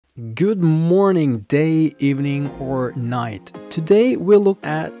Good morning, day, evening, or night. Today we'll look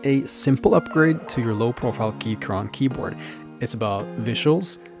at a simple upgrade to your low-profile Keychron keyboard. It's about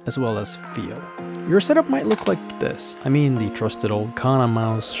visuals as well as feel. Your setup might look like this. I mean, the trusted old Kana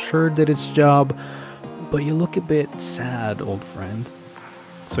mouse sure did its job, but you look a bit sad, old friend.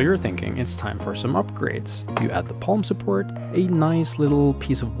 So you're thinking it's time for some upgrades. You add the palm support, a nice little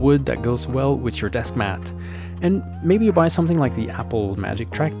piece of wood that goes well with your desk mat, and maybe you buy something like the Apple Magic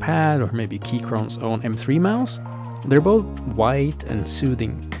Trackpad or maybe Keychron's own M3 Mouse. They're both white and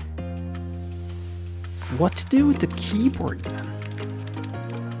soothing. What to do with the keyboard then?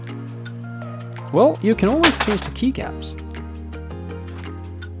 Well, you can always change the keycaps.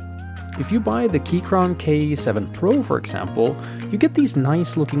 If you buy the Keychron K7 Pro, for example, you get these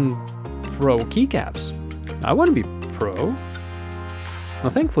nice looking Pro keycaps. I want to be Pro. Now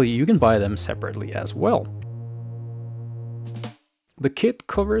thankfully you can buy them separately as well. The kit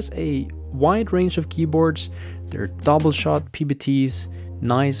covers a wide range of keyboards. They're double shot PBTs,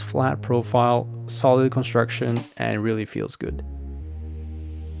 nice flat profile, solid construction, and really feels good.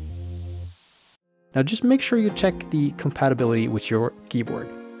 Now just make sure you check the compatibility with your keyboard.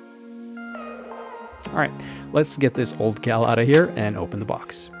 Alright, let's get this old gal out of here and open the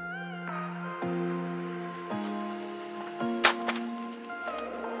box.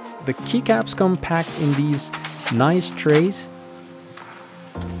 The keycaps come packed in these nice trays,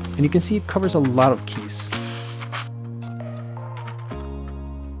 and you can see it covers a lot of keys.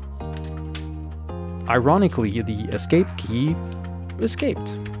 Ironically, the escape key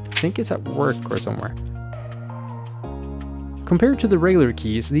escaped. I think it's at work or somewhere. Compared to the regular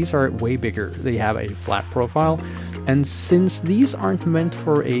keys, these are way bigger. They have a flat profile, and since these aren't meant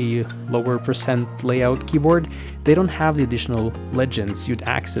for a lower percent layout keyboard, they don't have the additional legends you'd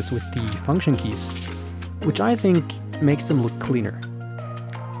access with the function keys, which I think makes them look cleaner.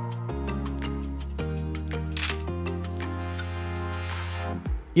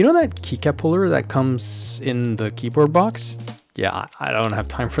 You know that keycap puller that comes in the keyboard box? Yeah, I don't have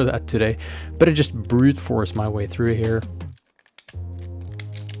time for that today, but I just brute force my way through here.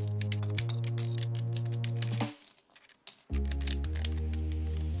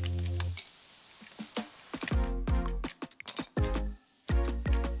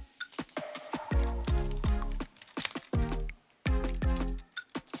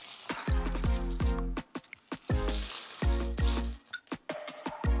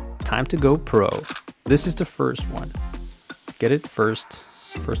 Time to go pro. This is the first one. Get it? First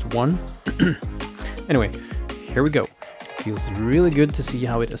one. Anyway, here we go. Feels really good to see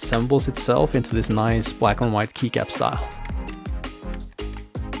how it assembles itself into this nice black and white keycap style.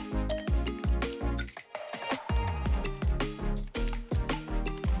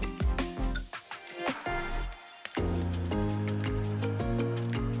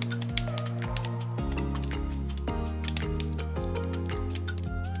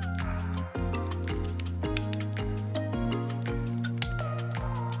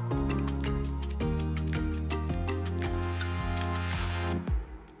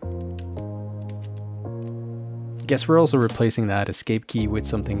 Guess we're also replacing that escape key with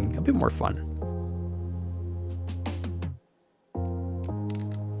something a bit more fun.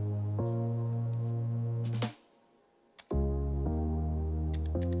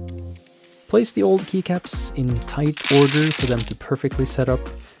 Place the old keycaps in tight order for them to perfectly set up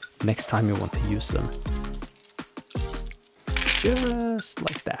next time you want to use them. Just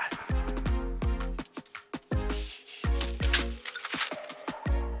like that.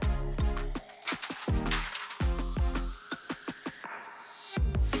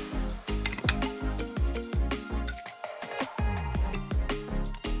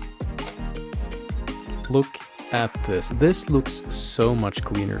 Look at this. This looks so much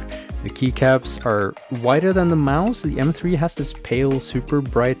cleaner. The keycaps are whiter than the mouse. The M3 has this pale, super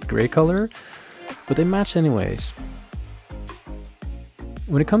bright gray color, but they match anyways.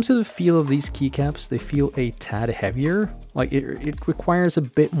 When it comes to the feel of these keycaps, they feel a tad heavier. Like it requires a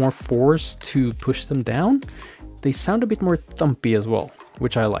bit more force to push them down. They sound a bit more thumpy as well,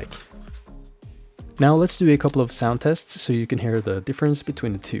 which I like. Now let's do a couple of sound tests so you can hear the difference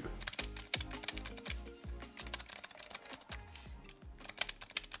between the two.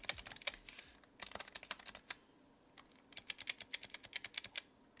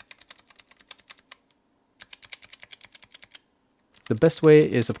 The best way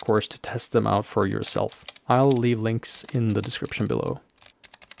is, of course, to test them out for yourself. I'll leave links in the description below.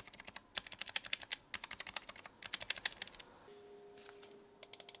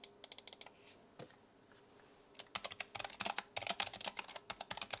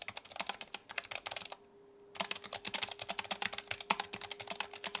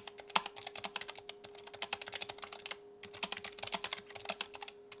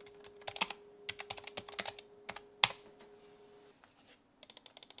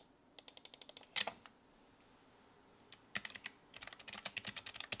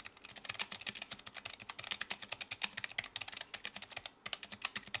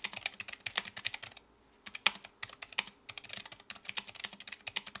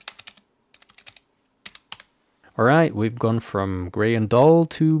 Alright, we've gone from gray and dull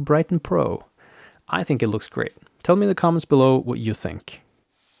to bright and pro. I think it looks great. Tell me in the comments below what you think.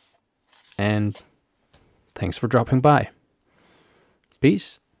 And thanks for dropping by.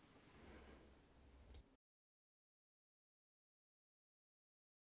 Peace.